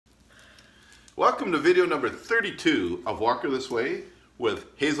Welcome to video number 32 of Walker This Way with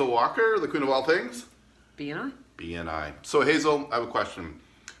Hazel Walker, the queen of all things. B&I. B&I. So Hazel, I have a question.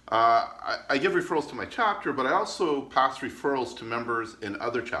 I give referrals to my chapter, but I also pass referrals to members in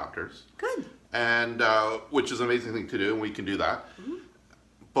other chapters. Good. And which is an amazing thing to do, and we can do that. Mm-hmm.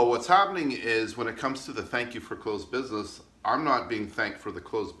 But what's happening is when it comes to the thank you for closed business, I'm not being thanked for the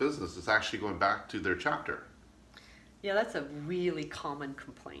closed business. It's actually going back to their chapter. Yeah, that's a really common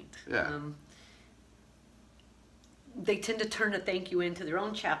complaint. Yeah. They tend to turn a thank you into their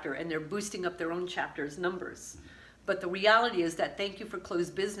own chapter, and they're boosting up their own chapter's numbers. But the reality is that thank you for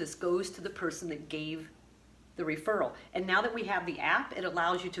closed business goes to the person that gave the referral. And now that we have the app, it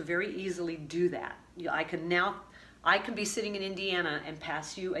allows you to very easily do that. I can be sitting in Indiana and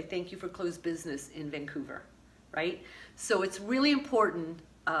pass you a thank you for closed business in Vancouver, right? So it's really important.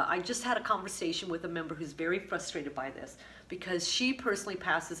 I just had a conversation with a member who's very frustrated by this because she personally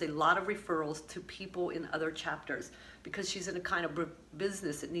passes a lot of referrals to people in other chapters because she's in a kind of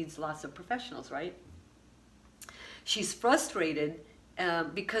business that needs lots of professionals, right? She's frustrated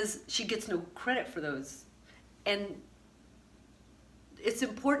because she gets no credit for those. And it's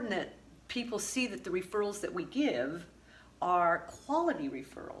important that people see that the referrals that we give are quality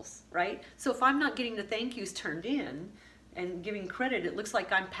referrals, right? So if I'm not getting the thank yous turned in and giving credit, it looks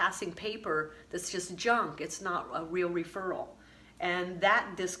like I'm passing paper that's just junk. It's not a real referral. And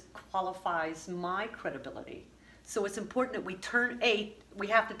that disqualifies my credibility. So it's important that we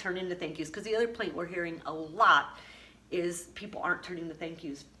have to turn in the thank yous, because the other complaint we're hearing a lot is people aren't turning the thank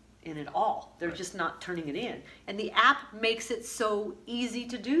yous in at all. They're just not turning it in. And the app makes it so easy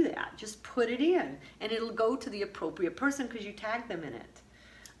to do that. Just put it in and it'll go to the appropriate person because you tag them in it.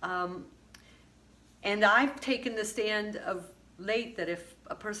 And I've taken the stand of late that if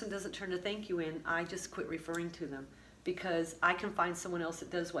a person doesn't turn a thank you in, I just quit referring to them because I can find someone else that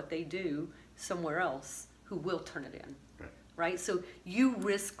does what they do somewhere else who will turn it in. Right? So you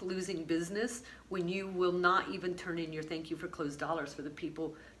risk losing business when you will not even turn in your thank you for closed dollars for the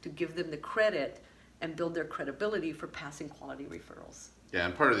people to give them the credit and build their credibility for passing quality referrals. Yeah,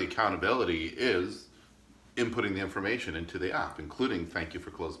 and part of the accountability is inputting the information into the app, including thank you for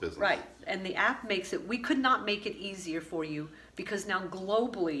closed business. Right, and the app makes it, we could not make it easier for you because now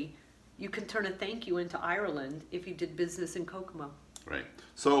globally you can turn a thank you into Ireland if you did business in Kokomo. Right.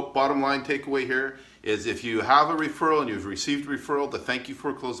 So bottom line takeaway here is if you have a referral and you've received a referral, the thank you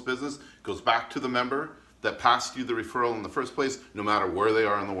for closed business goes back to the member that passed you the referral in the first place, no matter where they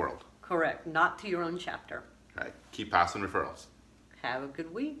are in the world. Correct. Not to your own chapter. Right. Keep passing referrals. Have a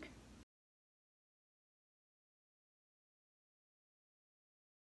good week.